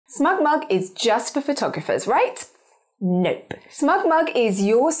SmugMug is just for photographers, right? Nope. SmugMug is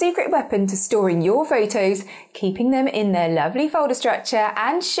your secret weapon to storing your photos, keeping them in their lovely folder structure,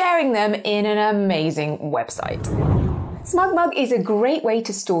 and sharing them in an amazing website. SmugMug is a great way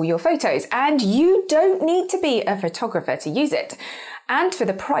to store your photos, and you don't need to be a photographer to use it. And for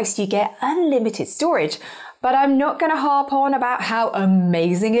the price, you get unlimited storage. But I'm not going to harp on about how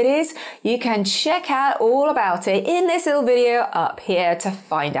amazing it is. You can check out all about it in this little video up here to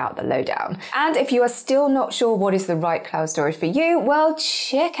find out the lowdown. And if you are still not sure what is the right cloud storage for you, well,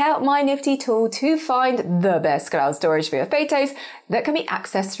 check out my nifty tool to find the best cloud storage for your photos that can be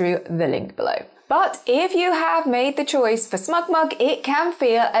accessed through the link below. But if you have made the choice for SmugMug, it can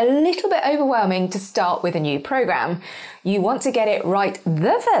feel a little bit overwhelming to start with a new program. You want to get it right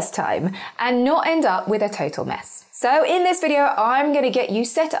the first time and not end up with a total mess. So in this video, I'm going to get you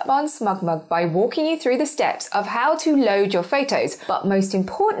set up on SmugMug by walking you through the steps of how to load your photos. But most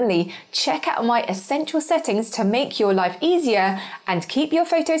importantly, check out my essential settings to make your life easier and keep your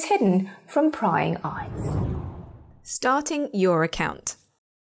photos hidden from prying eyes. Starting your account.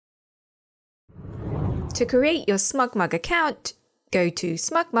 To create your SmugMug account, go to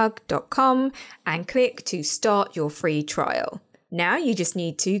smugmug.com and click to start your free trial. Now you just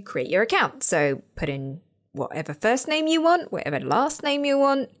need to create your account. So put in whatever first name you want, whatever last name you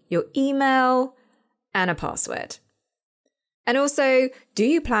want, your email, and a password. And also, do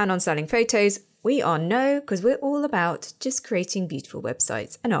you plan on selling photos? We are no, because we're all about just creating beautiful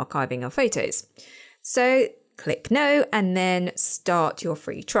websites and archiving our photos. So click no and then start your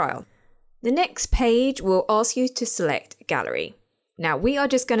free trial. The next page will ask you to select gallery. Now we are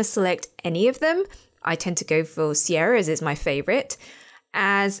just going to select any of them. I tend to go for Sierra as is my favorite,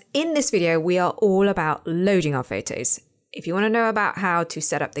 as in this video we are all about loading our photos. If you want to know about how to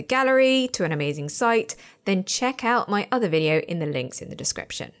set up the gallery to an amazing site, then check out my other video in the links in the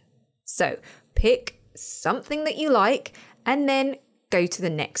description. So pick something that you like and then go to the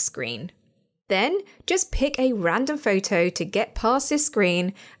next screen. Then just pick a random photo to get past this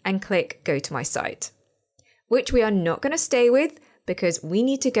screen and click Go to my site, which we are not going to stay with because we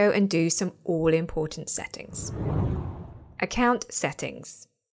need to go and do some all-important settings. Account settings.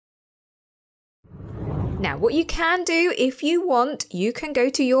 Now, what you can do if you want, you can go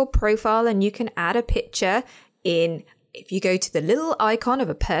to your profile and you can add a picture in. If you go to the little icon of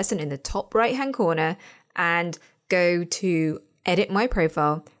a person in the top right-hand corner and go to Edit My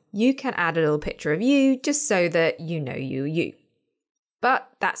Profile, you can add a little picture of you just so that you know you. But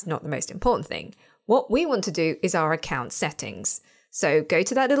that's not the most important thing. What we want to do is our account settings. So go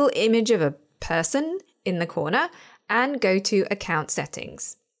to that little image of a person in the corner and go to account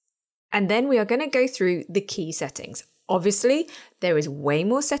settings. And then we are going to go through the key settings. Obviously, there is way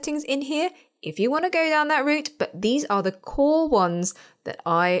more settings in here if you want to go down that route, but these are the core ones that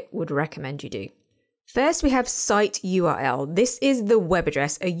I would recommend you do. First, we have site URL. This is the web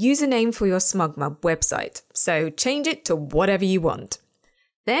address, a username for your SmugMug website. So change it to whatever you want.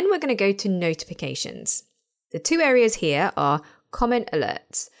 Then we're going to go to notifications. The two areas here are comment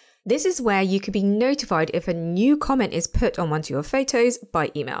alerts. This is where you can be notified if a new comment is put on one of your photos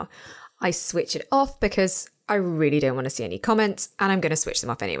by email. I switch it off because I really don't want to see any comments and I'm going to switch them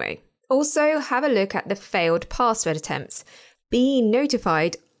off anyway. Also, have a look at the failed password attempts. Be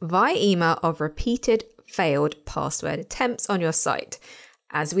notified via email of repeated failed password attempts on your site.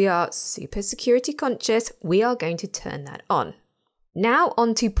 As we are super security conscious, we are going to turn that on. Now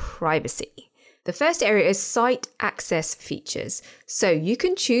on to privacy. The first area is site access features. So you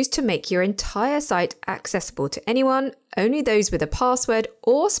can choose to make your entire site accessible to anyone, only those with a password,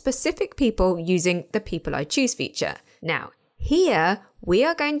 or specific people using the People I Choose feature. Now, here we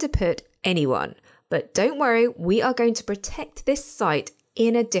are going to put anyone, but don't worry, we are going to protect this site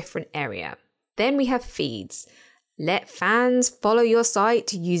in a different area. Then we have feeds. Let fans follow your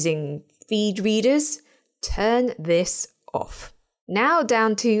site using feed readers. Turn this off. Now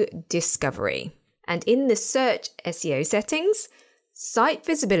down to discovery. And in the search SEO settings, site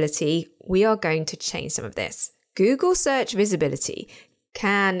visibility, we are going to change some of this. Google search visibility.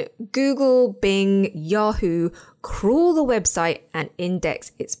 Can Google, Bing, Yahoo crawl the website and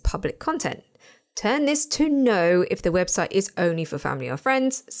index its public content? Turn this to no if the website is only for family or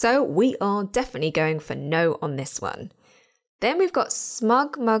friends, so we are definitely going for no on this one. Then we've got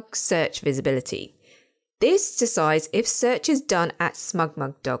SmugMug search visibility. This decides if search is done at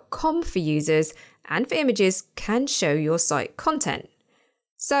smugmug.com for users and for images can show your site content.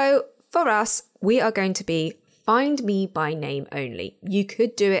 So for us, we are going to be find me by name only. You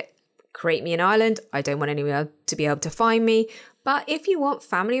could do it, create me an island. I don't want anyone to be able to find me. But if you want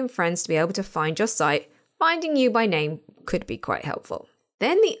family and friends to be able to find your site, finding you by name could be quite helpful.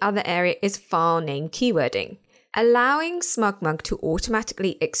 Then the other area is file name keywording. Allowing SmugMug to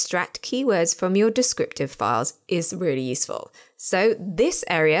automatically extract keywords from your descriptive files is really useful. So this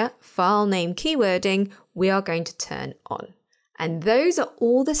area, file name keywording, we are going to turn on. And those are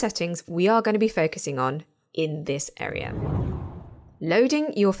all the settings we are going to be focusing on in this area.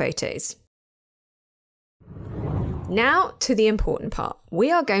 Loading your photos. Now to the important part.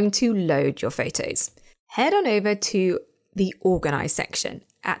 We are going to load your photos. Head on over to the Organise section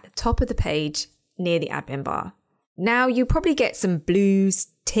at the top of the page near the admin bar. Now you probably get some blue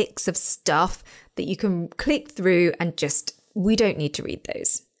ticks of stuff that you can click through and we don't need to read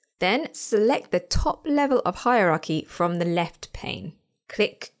those. Then select the top level of hierarchy from the left pane.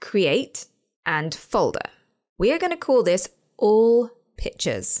 Click Create and Folder. We are going to call this All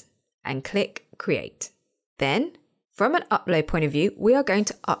Pictures and click Create. Then from an upload point of view, we are going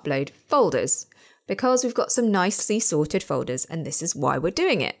to upload folders because we've got some nicely sorted folders and this is why we're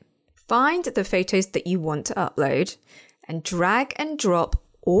doing it. Find the photos that you want to upload and drag and drop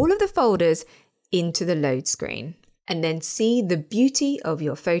all of the folders into the load screen and then see the beauty of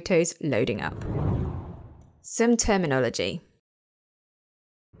your photos loading up. Some terminology.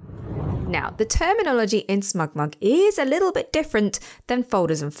 Now, the terminology in SmugMug is a little bit different than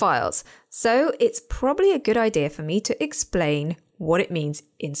folders and files, so it's probably a good idea for me to explain what it means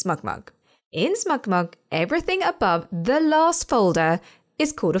in SmugMug. In SmugMug, everything above the last folder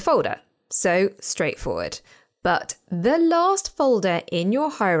is called a folder, so straightforward. But the last folder in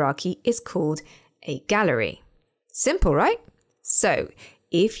your hierarchy is called a gallery. Simple, right? So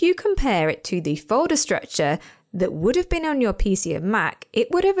if you compare it to the folder structure that would have been on your PC or Mac,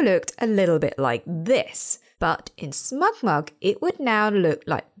 it would have looked a little bit like this. But in SmugMug, it would now look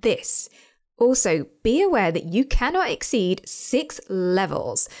like this. Also, be aware that you cannot exceed 6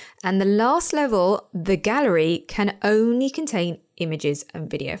 levels, and the last level, the gallery, can only contain images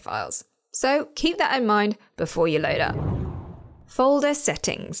and video files. So keep that in mind before you load up. Folder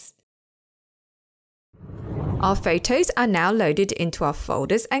settings. Our photos are now loaded into our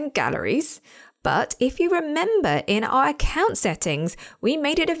folders and galleries, but if you remember in our account settings, we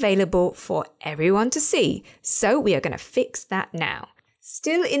made it available for everyone to see, so we are going to fix that now.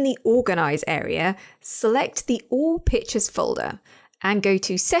 Still in the Organise area, select the All Pictures folder and go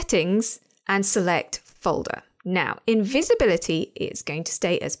to Settings and select Folder. Now, in visibility, it's going to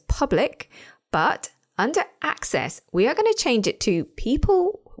stay as public, but under Access, we are going to change it to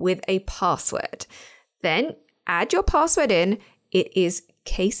People with a Password. Then add your password in. It is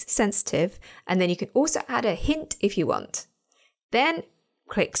case sensitive, and then you can also add a hint if you want. Then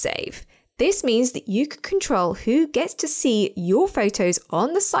click Save. This means that you can control who gets to see your photos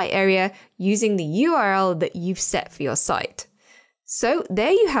on the site area using the URL that you've set for your site. So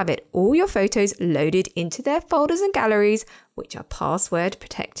there you have it, all your photos loaded into their folders and galleries, which are password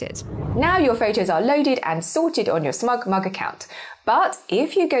protected. Now your photos are loaded and sorted on your SmugMug account. But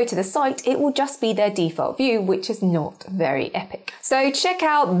if you go to the site, it will just be their default view, which is not very epic. So check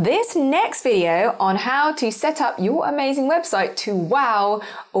out this next video on how to set up your amazing website to wow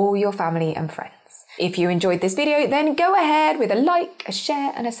all your family and friends. If you enjoyed this video, then go ahead with a like, a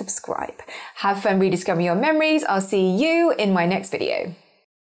share, and a subscribe. Have fun rediscovering your memories. I'll see you in my next video.